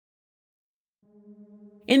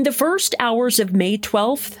In the first hours of May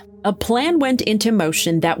 12th, a plan went into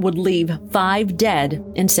motion that would leave 5 dead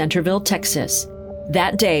in Centerville, Texas.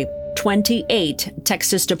 That day, 28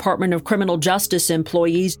 Texas Department of Criminal Justice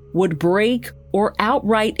employees would break or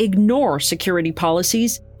outright ignore security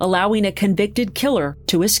policies, allowing a convicted killer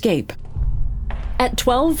to escape. At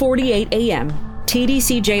 12:48 a.m.,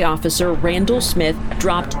 TDCJ officer Randall Smith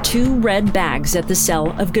dropped 2 red bags at the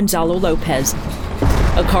cell of Gonzalo Lopez,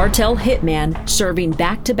 a cartel hitman serving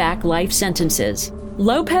back-to-back life sentences.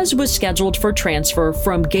 Lopez was scheduled for transfer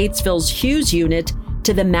from Gatesville's Hughes unit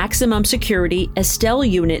to the maximum security Estelle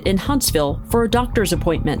unit in Huntsville for a doctor's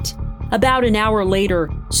appointment. About an hour later,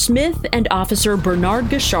 Smith and Officer Bernard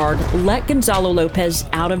Gachard let Gonzalo Lopez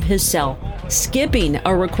out of his cell, skipping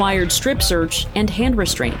a required strip search and hand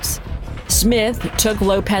restraints. Smith took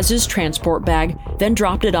Lopez's transport bag, then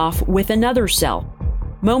dropped it off with another cell.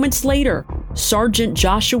 Moments later, Sergeant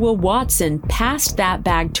Joshua Watson passed that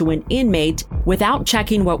bag to an inmate without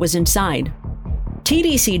checking what was inside.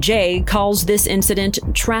 TDCJ calls this incident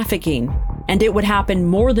trafficking, and it would happen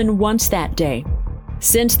more than once that day.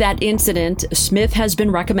 Since that incident, Smith has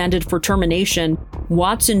been recommended for termination.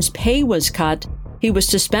 Watson's pay was cut. He was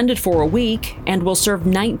suspended for a week and will serve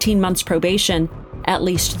 19 months probation. At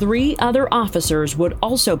least 3 other officers would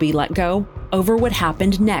also be let go over what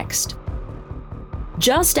happened next.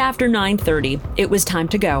 Just after 9:30, it was time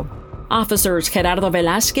to go. Officers Gerardo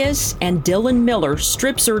Velasquez and Dylan Miller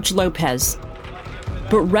strip search Lopez.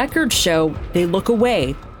 But records show they look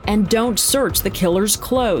away and don't search the killer's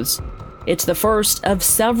clothes. It's the first of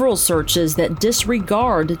several searches that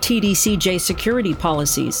disregard TDCJ security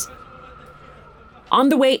policies. On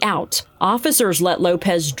the way out, officers let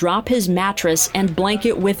Lopez drop his mattress and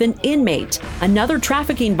blanket with an inmate, another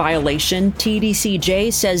trafficking violation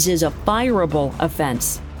TDCJ says is a fireable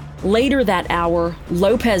offense. Later that hour,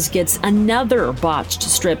 Lopez gets another botched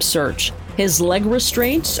strip search. His leg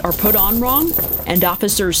restraints are put on wrong, and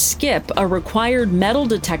officers skip a required metal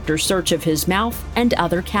detector search of his mouth and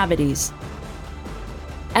other cavities.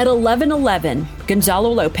 At 11:11, Gonzalo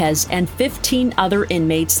Lopez and 15 other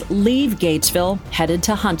inmates leave Gatesville, headed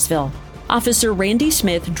to Huntsville. Officer Randy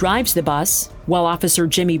Smith drives the bus, while Officer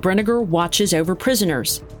Jimmy Brinegar watches over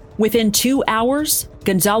prisoners. Within 2 hours,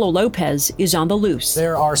 Gonzalo Lopez is on the loose.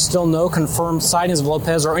 There are still no confirmed sightings of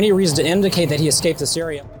Lopez or any reason to indicate that he escaped this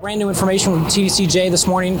area. Brand new information from TDCJ this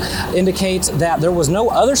morning indicates that there was no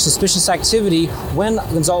other suspicious activity when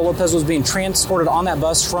Gonzalo Lopez was being transported on that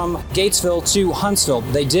bus from Gatesville to Huntsville.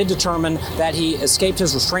 They did determine that he escaped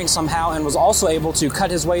his restraint somehow and was also able to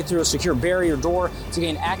cut his way through a secure barrier door to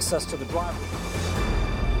gain access to the driver.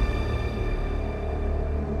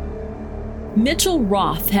 Mitchel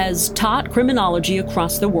Roth has taught criminology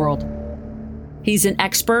across the world. He's an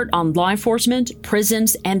expert on law enforcement,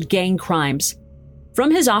 prisons, and gang crimes.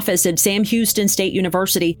 From his office at Sam Houston State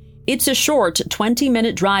University, it's a short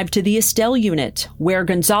 20-minute drive to the Estelle unit, where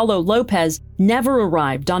Gonzalo Lopez never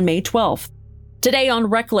arrived on May 12th. Today on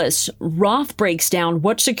Reckless, Roth breaks down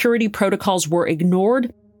what security protocols were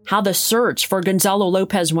ignored, how the search for Gonzalo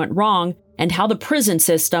Lopez went wrong, and how the prison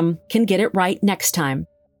system can get it right next time.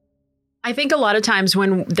 I think a lot of times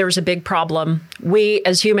when there's a big problem, we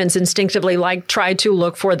as humans instinctively try to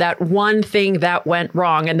look for that one thing that went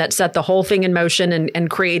wrong and that set the whole thing in motion and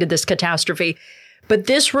created this catastrophe. But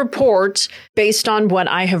this report, based on what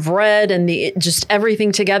I have read and just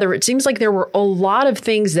everything together, it seems like there were a lot of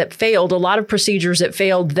things that failed, a lot of procedures that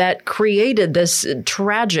failed that created this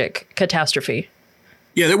tragic catastrophe.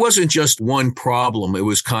 Yeah, there wasn't just one problem. It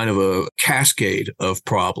was kind of a cascade of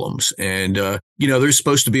problems. And, there's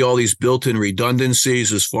supposed to be all these built-in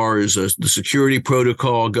redundancies as far as the security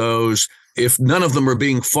protocol goes. If none of them are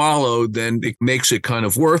being followed, then it makes it kind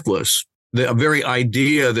of worthless. The very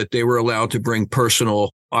idea that they were allowed to bring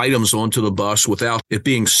personal items onto the bus without it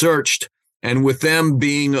being searched, and with them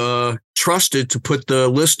being trusted to put the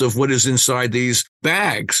list of what is inside these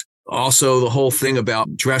bags. Also, the whole thing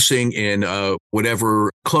about dressing in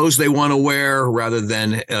whatever clothes they want to wear rather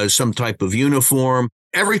than some type of uniform.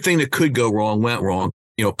 Everything that could go wrong went wrong.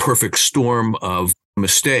 Perfect storm of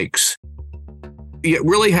mistakes. You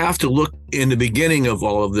really have to look in the beginning of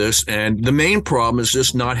all of this. And the main problem is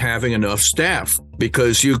just not having enough staff,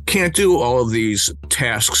 because you can't do all of these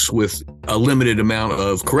tasks with a limited amount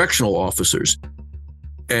of correctional officers.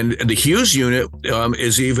 And the Hughes unit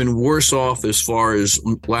is even worse off as far as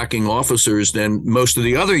lacking officers than most of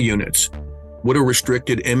the other units. What are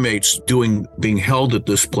restricted inmates doing being held at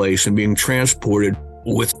this place and being transported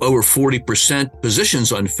with over 40%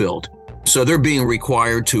 positions unfilled? So they're being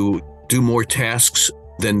required to do more tasks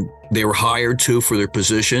than they were hired to for their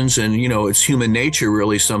positions. And, it's human nature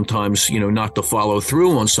really sometimes, not to follow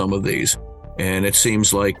through on some of these. And it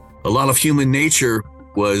seems like a lot of human nature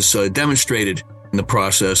was demonstrated in the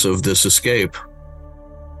process of this escape.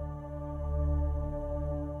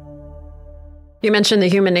 You mentioned the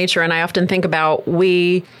human nature, and I often think about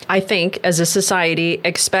I think, as a society,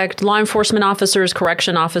 expect law enforcement officers,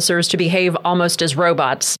 correction officers to behave almost as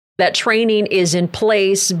robots. That training is in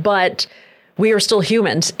place, but we are still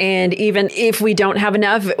humans. And even if we don't have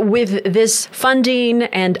enough with this funding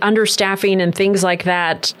and understaffing and things like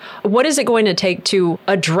that, what is it going to take to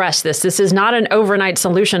address this? This is not an overnight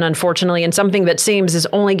solution, unfortunately, and something that seems is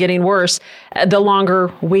only getting worse the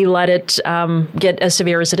longer we let it get as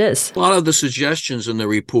severe as it is. A lot of the suggestions in the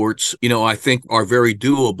reports, I think are very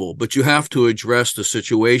doable, but you have to address the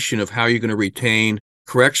situation of how you're going to retain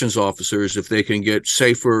corrections officers if they can get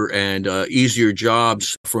safer and easier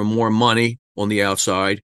jobs for more money on the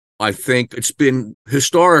outside. I think it's been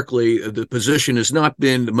historically, the position has not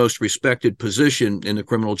been the most respected position in the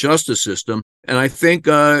criminal justice system. And I think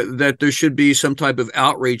that there should be some type of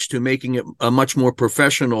outreach to making it a much more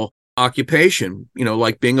professional occupation,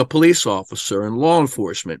 like being a police officer and law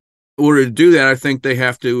enforcement. In order to do that, I think they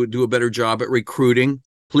have to do a better job at recruiting.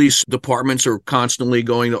 Police departments are constantly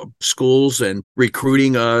going to schools and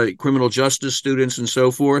recruiting criminal justice students and so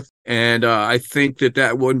forth. And I think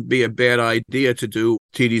that wouldn't be a bad idea to do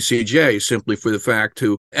TDCJ, simply for the fact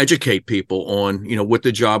to educate people on, what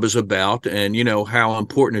the job is about and, how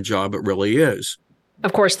important a job it really is.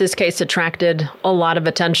 Of course, this case attracted a lot of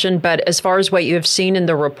attention, but as far as what you have seen in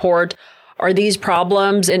the report, are these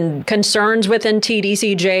problems and concerns within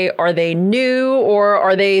TDCJ, are they new, or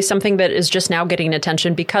are they something that is just now getting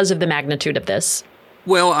attention because of the magnitude of this?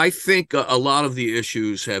 Well, I think a lot of the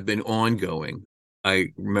issues have been ongoing. I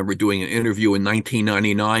remember doing an interview in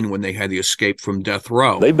 1999 when they had the escape from death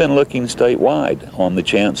row. They've been looking statewide on the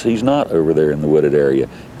chance he's not over there in the wooded area,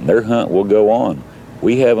 and their hunt will go on.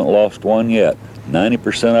 We haven't lost one yet.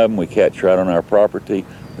 90% of them we catch right on our property.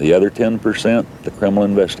 The other 10%, the criminal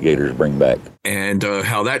investigators bring back. And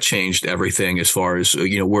how that changed everything as far as,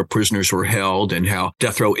 where prisoners were held and how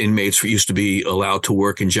death row inmates used to be allowed to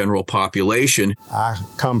work in general population. I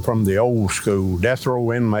come from the old school. Death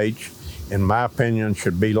row inmates, in my opinion,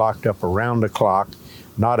 should be locked up around the clock,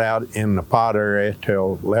 not out in the pod area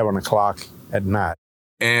till 11 o'clock at night.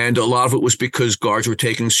 And a lot of it was because guards were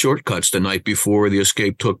taking shortcuts the night before the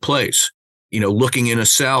escape took place. Looking in a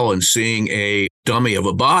cell and seeing a dummy of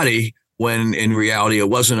a body when in reality it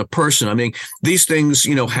wasn't a person. I mean, these things,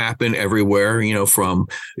 happen everywhere, from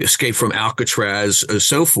escape from Alcatraz,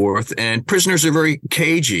 so forth. And prisoners are very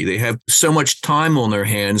cagey. They have so much time on their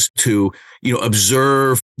hands to,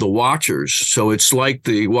 observe the watchers. So it's like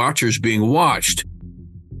the watchers being watched.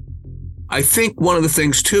 I think one of the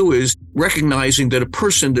things, too, is recognizing that a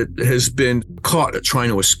person that has been caught trying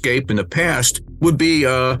to escape in the past would be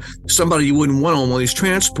somebody you wouldn't want on one of these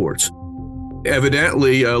transports.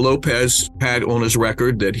 Evidently, Lopez had on his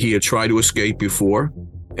record that he had tried to escape before.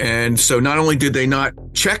 And so not only did they not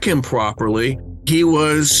check him properly, he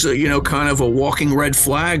was, kind of a walking red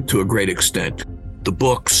flag to a great extent. The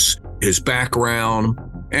books, his background.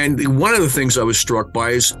 And one of the things I was struck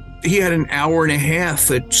by is he had an hour and a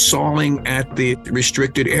half at sawing at the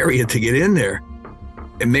restricted area to get in there.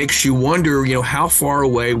 It makes you wonder, how far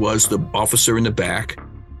away was the officer in the back?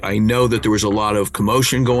 I know that there was a lot of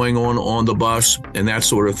commotion going on the bus and that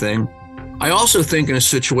sort of thing. I also think in a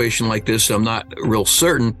situation like this, I'm not real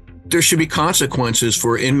certain, there should be consequences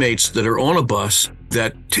for inmates that are on a bus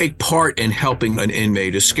that take part in helping an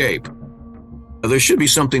inmate escape. There should be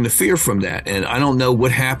something to fear from that. And I don't know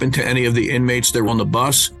what happened to any of the inmates that were on the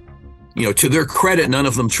bus. To their credit, none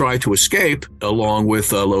of them tried to escape along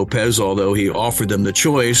with Lopez, although he offered them the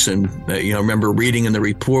choice. And, I remember reading in the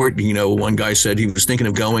report, one guy said he was thinking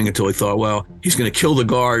of going until he thought, well, he's going to kill the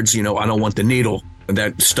guards. I don't want the needle. And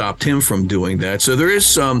that stopped him from doing that. So there is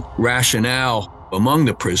some rationale among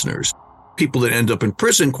the prisoners. People that end up in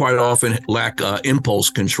prison quite often lack impulse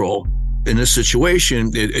control. In this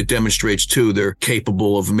situation, it demonstrates, too, they're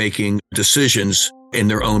capable of making decisions in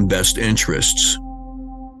their own best interests.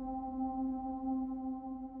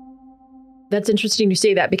 That's interesting to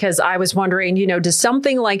say that, because I was wondering, does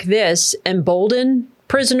something like this embolden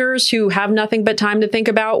prisoners who have nothing but time to think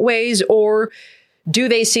about ways, or do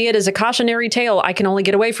they see it as a cautionary tale? I can only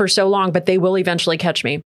get away for so long, but they will eventually catch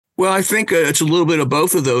me. Well, I think it's a little bit of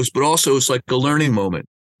both of those, but also it's like a learning moment.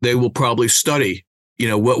 They will probably study,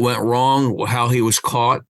 what went wrong, how he was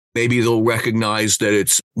caught. Maybe they'll recognize that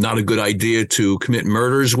it's not a good idea to commit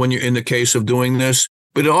murders when you're in the case of doing this.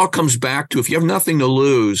 But it all comes back to, if you have nothing to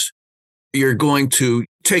lose, you're going to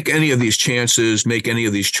take any of these chances, make any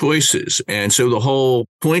of these choices. And so the whole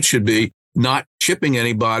point should be not shipping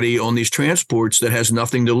anybody on these transports that has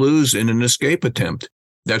nothing to lose in an escape attempt.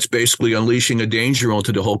 That's basically unleashing a danger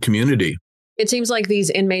onto the whole community. It seems like these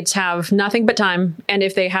inmates have nothing but time. And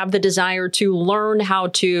if they have the desire to learn how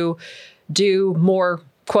to do more,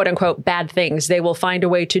 quote unquote, bad things, they will find a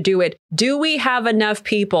way to do it. Do we have enough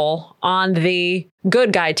people on the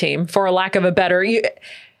good guy team, for a lack of a better,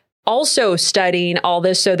 also studying all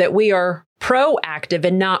this so that we are proactive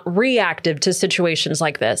and not reactive to situations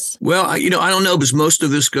like this? Well, I don't know, because most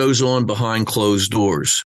of this goes on behind closed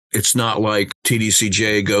doors. It's not like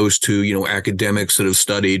TDCJ goes to, academics that have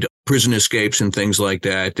studied prison escapes and things like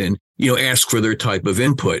that and, ask for their type of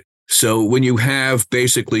input. So when you have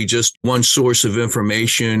basically just one source of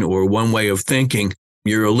information or one way of thinking,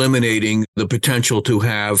 you're eliminating the potential to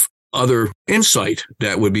have other insight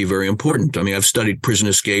that would be very important. I mean, I've studied prison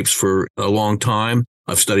escapes for a long time.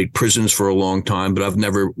 I've studied prisons for a long time, but I've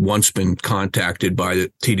never once been contacted by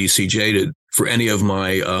the TDCJ for any of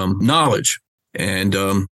my knowledge. And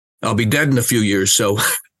I'll be dead in a few years, so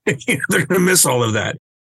they're going to miss all of that.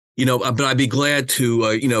 But I'd be glad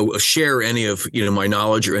to, share any of, my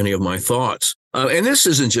knowledge or any of my thoughts. And this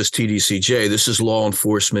isn't just TDCJ. This is law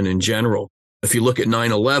enforcement in general. If you look at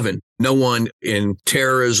 9/11, no one in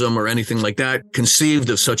terrorism or anything like that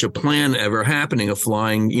conceived of such a plan ever happening, of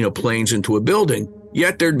flying, planes into a building.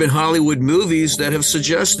 Yet there'd been Hollywood movies that have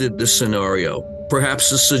suggested this scenario. Perhaps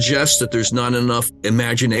to suggest that there's not enough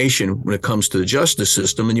imagination when it comes to the justice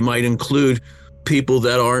system, and you might include people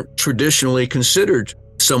that aren't traditionally considered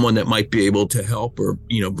someone that might be able to help or,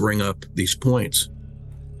 bring up these points.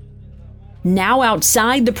 Now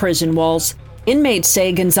outside the prison walls, inmates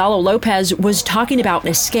say Gonzalo Lopez was talking about an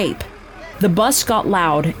escape. The bus got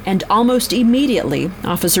loud, and almost immediately,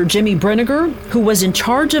 Officer Jimmy Brinegar, who was in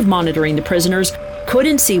charge of monitoring the prisoners,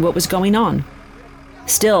 couldn't see what was going on.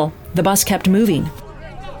 Still, the bus kept moving.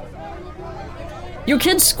 Your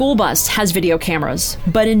kid's school bus has video cameras,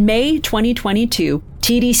 but in May 2022,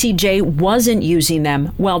 TDCJ wasn't using them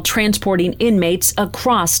while transporting inmates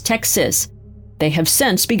across Texas. They have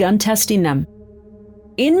since begun testing them.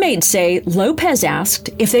 Inmates say Lopez asked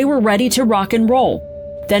if they were ready to rock and roll,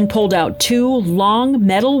 then pulled out 2 long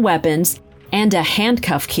metal weapons and a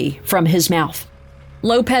handcuff key from his mouth.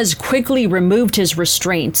 Lopez quickly removed his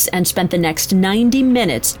restraints and spent the next 90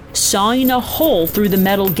 minutes sawing a hole through the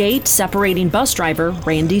metal gate separating bus driver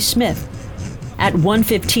Randy Smith. At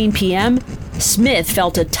 1:15 p.m., Smith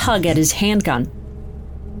felt a tug at his handgun.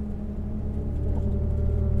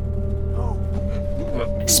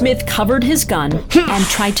 Smith covered his gun and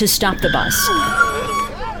tried to stop the bus.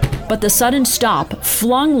 But the sudden stop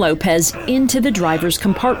flung Lopez into the driver's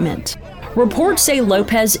compartment. Reports say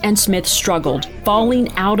Lopez and Smith struggled,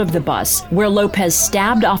 falling out of the bus, where Lopez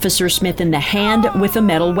stabbed Officer Smith in the hand with a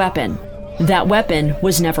metal weapon. That weapon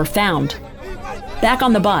was never found. Back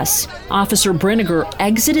on the bus, Officer Brinegar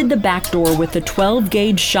exited the back door with a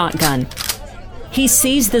 12-gauge shotgun. He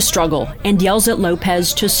sees the struggle and yells at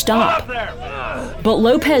Lopez to stop. But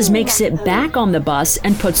Lopez makes it back on the bus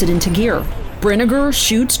and puts it into gear. Brinegar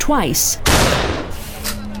shoots twice.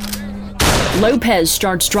 Lopez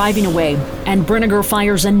starts driving away, and Brinegar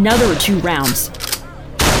fires another 2 rounds.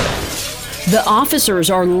 The officers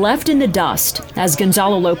are left in the dust as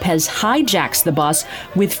Gonzalo Lopez hijacks the bus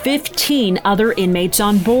with 15 other inmates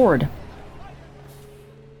on board.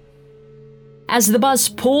 As the bus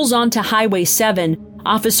pulls onto Highway 7,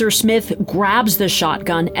 Officer Smith grabs the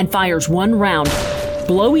shotgun and fires 1 round,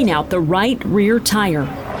 blowing out the right rear tire.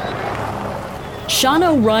 Sean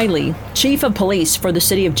O'Reilly, chief of police for the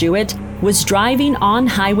city of Jewett, was driving on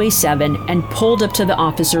Highway 7 and pulled up to the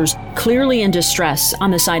officers, clearly in distress,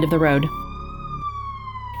 on the side of the road.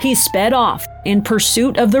 He sped off in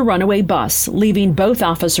pursuit of the runaway bus, leaving both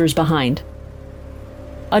officers behind.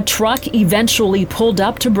 A truck eventually pulled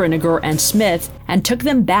up to Brinegar and Smith and took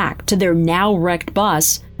them back to their now wrecked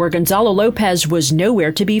bus, where Gonzalo Lopez was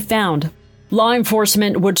nowhere to be found. Law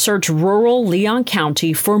enforcement would search rural Leon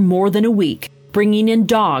County for more than a week, bringing in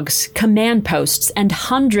dogs, command posts, and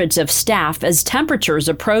hundreds of staff as temperatures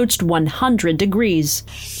approached 100 degrees.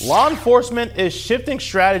 Law enforcement is shifting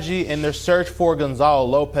strategy in their search for Gonzalo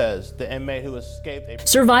Lopez, the inmate who escaped.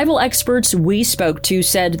 Survival experts we spoke to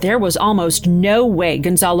said there was almost no way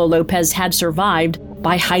Gonzalo Lopez had survived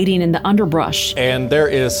by hiding in the underbrush. And there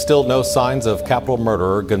is still no signs of capital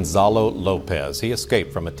murderer Gonzalo Lopez. He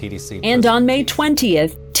escaped from a TDC prison. And on May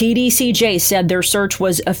 20th, TDCJ said their search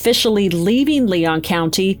was officially leaving Leon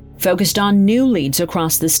County, focused on new leads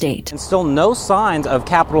across the state. And still no signs of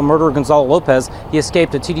capital murderer Gonzalo Lopez. He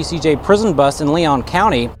escaped a TDCJ prison bus in Leon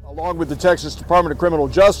County. Along with the Texas Department of Criminal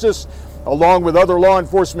Justice, along with other law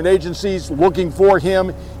enforcement agencies looking for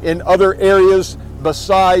him in other areas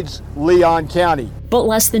besides Leon County. But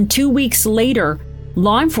less than 2 weeks later,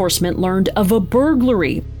 law enforcement learned of a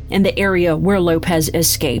burglary in the area where Lopez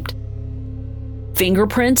escaped.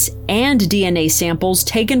 Fingerprints and DNA samples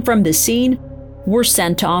taken from the scene were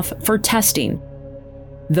sent off for testing.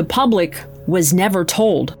 The public was never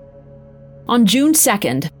told. On June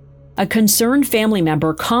 2nd, a concerned family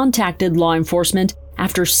member contacted law enforcement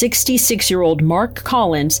after 66-year-old Mark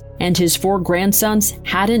Collins and his 4 grandsons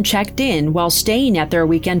hadn't checked in while staying at their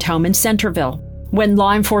weekend home in Centerville. When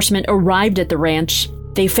law enforcement arrived at the ranch,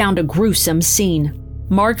 they found a gruesome scene.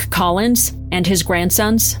 Mark Collins and his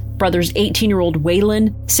grandsons, brothers 18-year-old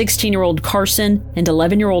Waylon, 16-year-old Carson, and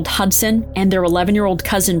 11-year-old Hudson, and their 11-year-old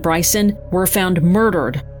cousin Bryson, were found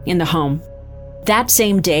murdered in the home. That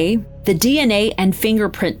same day, the DNA and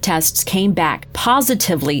fingerprint tests came back,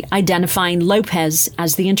 positively identifying Lopez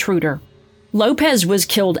as the intruder. Lopez was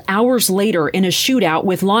killed hours later in a shootout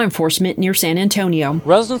with law enforcement near San Antonio.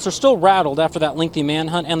 Residents are still rattled after that lengthy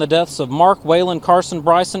manhunt and the deaths of Mark, Waylon, Carson,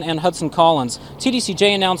 Bryson, and Hudson Collins.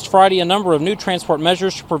 TDCJ announced Friday a number of new transport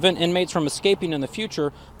measures to prevent inmates from escaping in the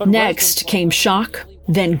future. But next came shock,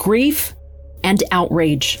 then grief, and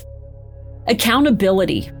outrage.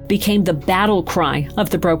 Accountability became the battle cry of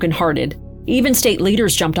the brokenhearted. Even state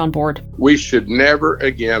leaders jumped on board. We should never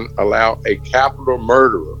again allow a capital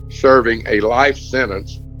murderer serving a life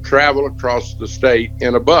sentence travel across the state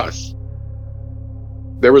in a bus.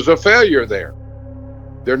 There was a failure there.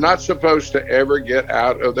 They're not supposed to ever get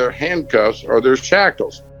out of their handcuffs or their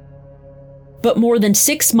shackles. But more than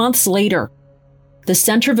 6 months later, the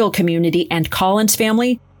Centerville community and Collins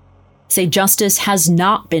family say justice has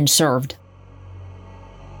not been served.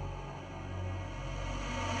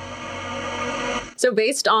 So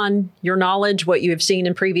based on your knowledge, what you have seen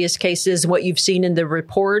in previous cases, what you've seen in the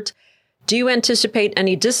report, do you anticipate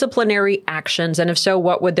any disciplinary actions? And if so,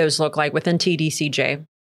 what would those look like within TDCJ?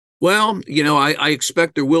 Well, I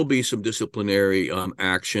expect there will be some disciplinary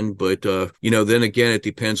action, but, then again, it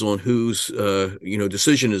depends on whose,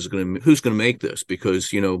 decision is who's going to make this,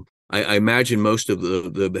 because, I imagine most of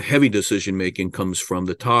the heavy decision making comes from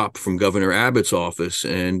the top, from Governor Abbott's office.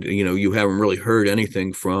 And, you haven't really heard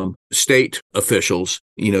anything from state officials.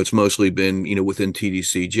 It's mostly been, within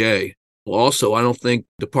TDCJ. Also, I don't think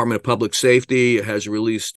Department of Public Safety has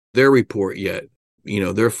released their report yet,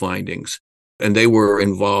 their findings. And they were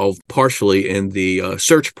involved partially in the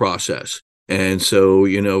search process. And so,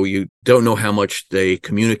 you don't know how much they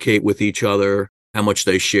communicate with each other, how much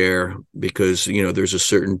they share, because, there's a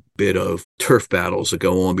certain bit of turf battles that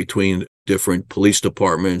go on between different police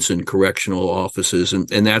departments and correctional offices and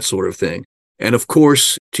that sort of thing. And of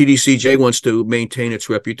course, TDCJ wants to maintain its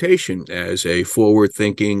reputation as a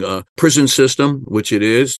forward-thinking prison system, which it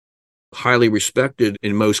is, highly respected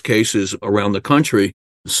in most cases around the country.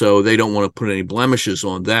 So they don't want to put any blemishes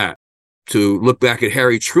on that. To look back at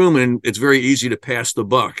Harry Truman, it's very easy to pass the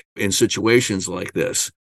buck in situations like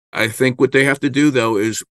this. I think what they have to do, though,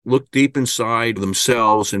 is look deep inside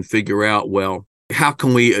themselves and figure out, well, how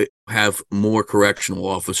can we have more correctional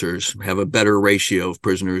officers, have a better ratio of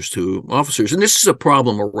prisoners to officers? And this is a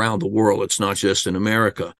problem around the world. It's not just in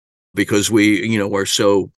America, because we, are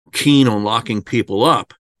so keen on locking people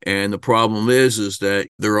up. And the problem is that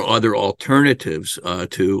there are other alternatives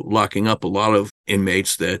to locking up a lot of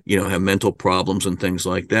inmates that, have mental problems and things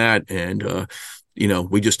like that. And,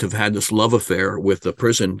 we just have had this love affair with the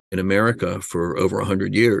prison in America for over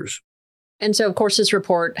 100 years. And so, of course, this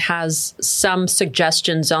report has some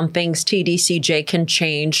suggestions on things TDCJ can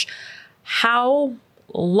change. How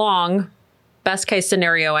long, best case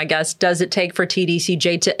scenario, I guess, does it take for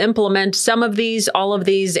TDCJ to implement some of these, all of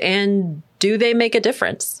these, and do they make a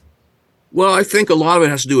difference? Well, I think a lot of it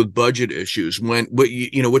has to do with budget issues.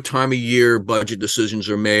 What time of year budget decisions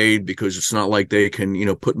are made, because it's not like they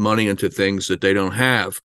can, put money into things that they don't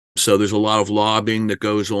have. So there's a lot of lobbying that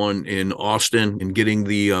goes on in Austin and getting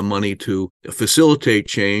the money to facilitate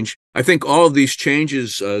change. I think all of these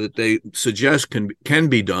changes that they suggest can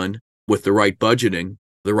be done with the right budgeting,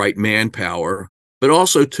 the right manpower. But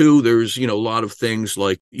also, too, there's, a lot of things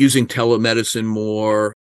like using telemedicine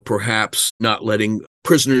more, perhaps not letting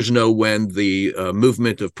prisoners know when the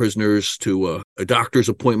movement of prisoners to a doctor's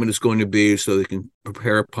appointment is going to be, so they can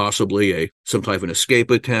prepare possibly some type of an escape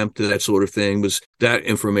attempt, that sort of thing. That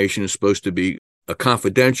information is supposed to be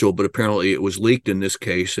confidential, but apparently it was leaked in this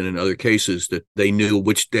case and in other cases that they knew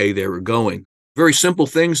which day they were going. Very simple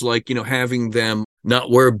things like, having them not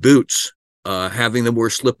wear boots, having them wear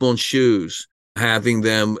slip-on shoes, having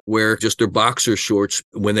them wear just their boxer shorts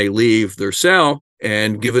when they leave their cell,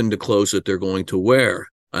 and given the clothes that they're going to wear.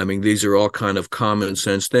 I mean, these are all kind of common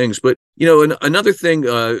sense things. But, another thing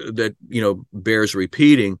that, bears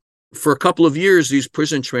repeating, for a couple of years, these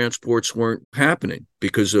prison transports weren't happening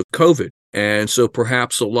because of COVID. And so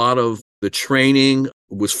perhaps a lot of the training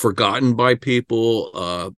was forgotten by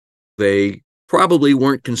people. They probably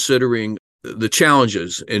weren't considering the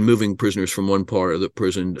challenges in moving prisoners from one part of the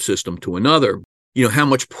prison system to another. How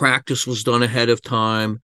much practice was done ahead of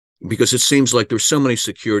time, because it seems like there's so many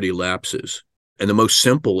security lapses. And the most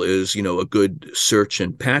simple is, a good search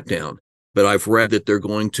and pat down. But I've read that they're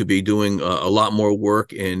going to be doing a lot more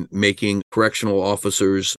work in making correctional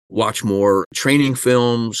officers watch more training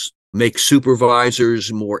films, make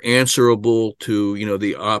supervisors more answerable to,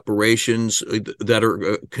 the operations that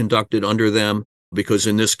are conducted under them. Because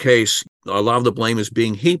in this case, a lot of the blame is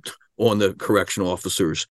being heaped on the correctional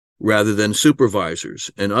officers rather than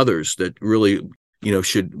supervisors and others that really,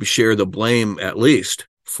 should share the blame at least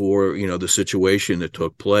for, the situation that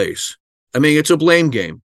took place. I mean, it's a blame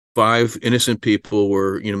game. 5 innocent people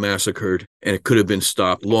were, massacred, and it could have been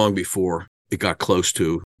stopped long before it got close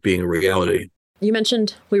to being a reality. You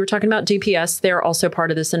mentioned we were talking about DPS. They're also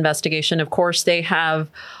part of this investigation. Of course, they have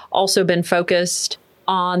also been focused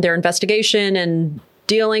on their investigation and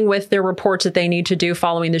dealing with their reports that they need to do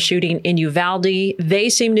following the shooting in Uvalde. They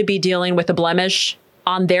seem to be dealing with a blemish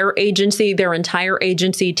on their agency, their entire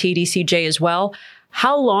agency, TDCJ as well.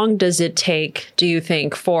 How long does it take, do you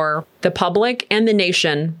think, for the public and the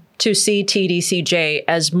nation to see TDCJ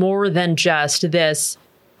as more than just this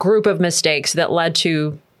group of mistakes that led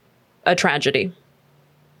to a tragedy?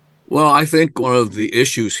 Well, I think one of the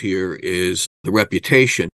issues here is the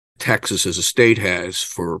reputation Texas as a state has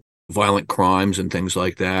for violent crimes and things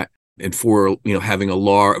like that, and for having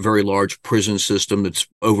a very large prison system that's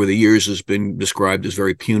over the years has been described as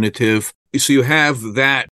very punitive. So you have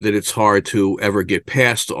that it's hard to ever get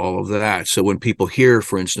past all of that. So when people hear,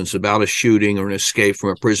 for instance, about a shooting or an escape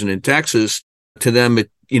from a prison in Texas, to them it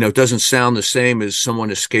doesn't sound the same as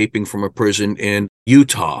someone escaping from a prison in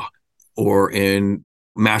Utah or in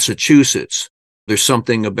Massachusetts. There's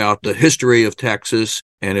something about the history of Texas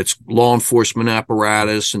and its law enforcement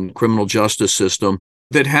apparatus and criminal justice system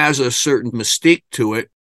that has a certain mystique to it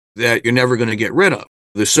that you're never going to get rid of.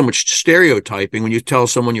 There's so much stereotyping. When you tell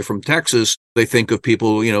someone you're from Texas, they think of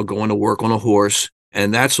people, going to work on a horse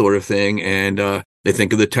and that sort of thing. And they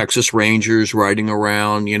think of the Texas Rangers riding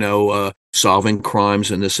around, solving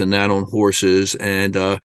crimes and this and that on horses. And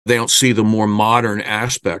they don't see the more modern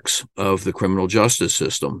aspects of the criminal justice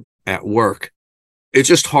system at work. It's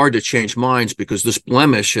just hard to change minds because this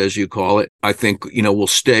blemish, as you call it, I think, will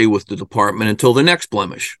stay with the department until the next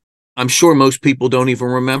blemish. I'm sure most people don't even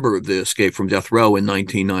remember the escape from death row in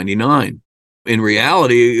 1999. In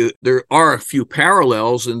reality, there are a few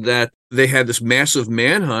parallels in that they had this massive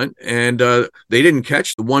manhunt and they didn't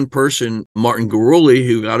catch the one person, Martin Garuli,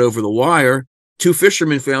 who got over the wire. 2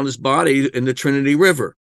 fishermen found his body in the Trinity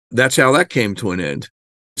River. That's how that came to an end.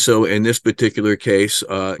 So in this particular case,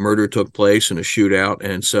 murder took place in a shootout.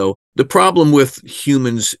 And so the problem with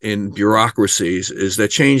humans in bureaucracies is that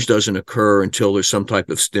change doesn't occur until there's some type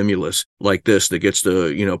of stimulus like this that gets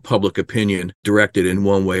the, public opinion directed in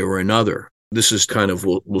one way or another. This is kind of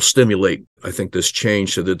will stimulate, I think, this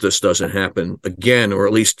change so that this doesn't happen again, or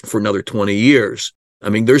at least for another 20 years. I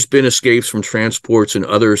mean, there's been escapes from transports in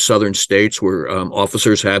other southern states where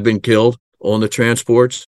officers have been killed on the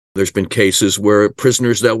transports. There's been cases where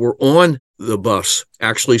prisoners that were on the bus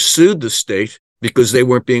actually sued the state because they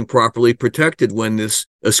weren't being properly protected when this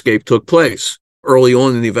escape took place. Early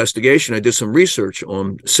on in the investigation, I did some research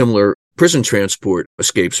on similar prison transport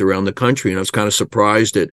escapes around the country, and I was kind of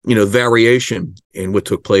surprised at, variation in what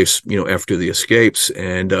took place, after the escapes.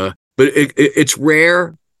 And but it's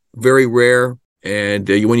rare, very rare. And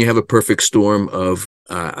when you have a perfect storm of,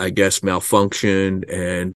 malfunction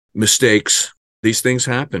and mistakes, these things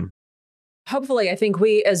happen. Hopefully, I think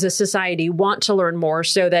we as a society want to learn more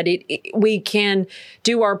so that we can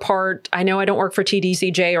do our part. I know I don't work for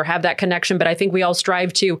TDCJ or have that connection, but I think we all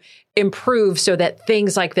strive to improve so that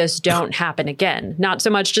things like this don't happen again. Not so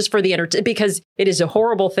much just for the because it is a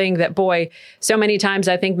horrible thing that, boy, so many times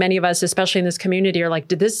I think many of us, especially in this community, are like,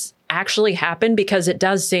 did this actually happen? Because it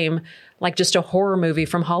does seem like just a horror movie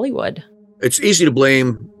from Hollywood. It's easy to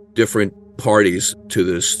blame different parties to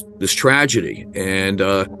this tragedy. And,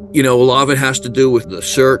 a lot of it has to do with the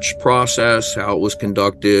search process, how it was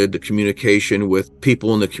conducted, the communication with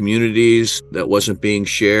people in the communities that wasn't being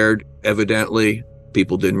shared. Evidently,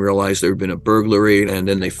 people didn't realize there had been a burglary, and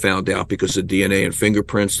then they found out because of DNA and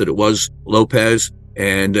fingerprints that it was Lopez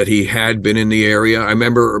and that he had been in the area. I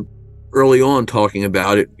remember early on talking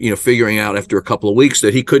about it, figuring out after a couple of weeks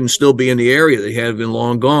that he couldn't still be in the area, that he had been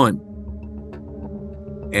long gone.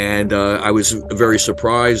 And I was very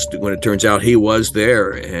surprised when it turns out he was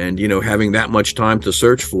there. And, having that much time to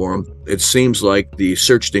search for him, it seems like the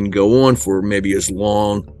search didn't go on for maybe as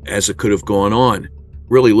long as it could have gone on.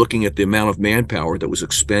 Really looking at the amount of manpower that was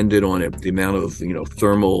expended on it, the amount of,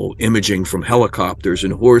 thermal imaging from helicopters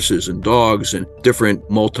and horses and dogs and different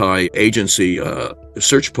multi-agency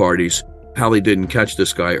search parties, how they didn't catch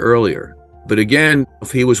this guy earlier. But again,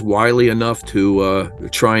 if he was wily enough to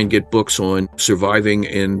try and get books on surviving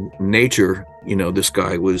in nature, this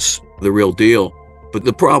guy was the real deal. But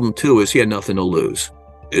the problem, too, is he had nothing to lose,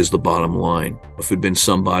 is the bottom line. If it'd been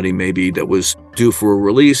somebody maybe that was due for a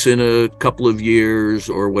release in a couple of years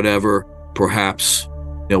or whatever, perhaps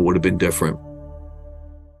it would have been different.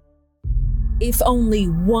 If only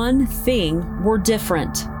one thing were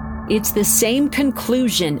different. It's the same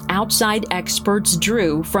conclusion outside experts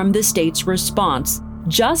drew from the state's response.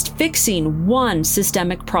 Just fixing one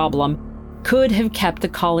systemic problem could have kept the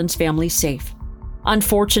Collins family safe.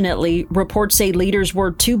 Unfortunately, reports say leaders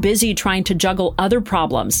were too busy trying to juggle other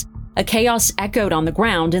problems. A chaos echoed on the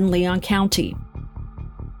ground in Leon County.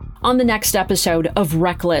 On the next episode of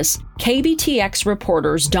Reckless, KBTX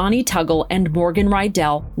reporters Donnie Tuggle and Morgan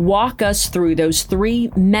Rydell walk us through those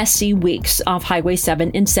 3 messy weeks off Highway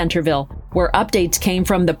 7 in Centerville, where updates came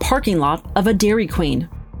from the parking lot of a Dairy Queen.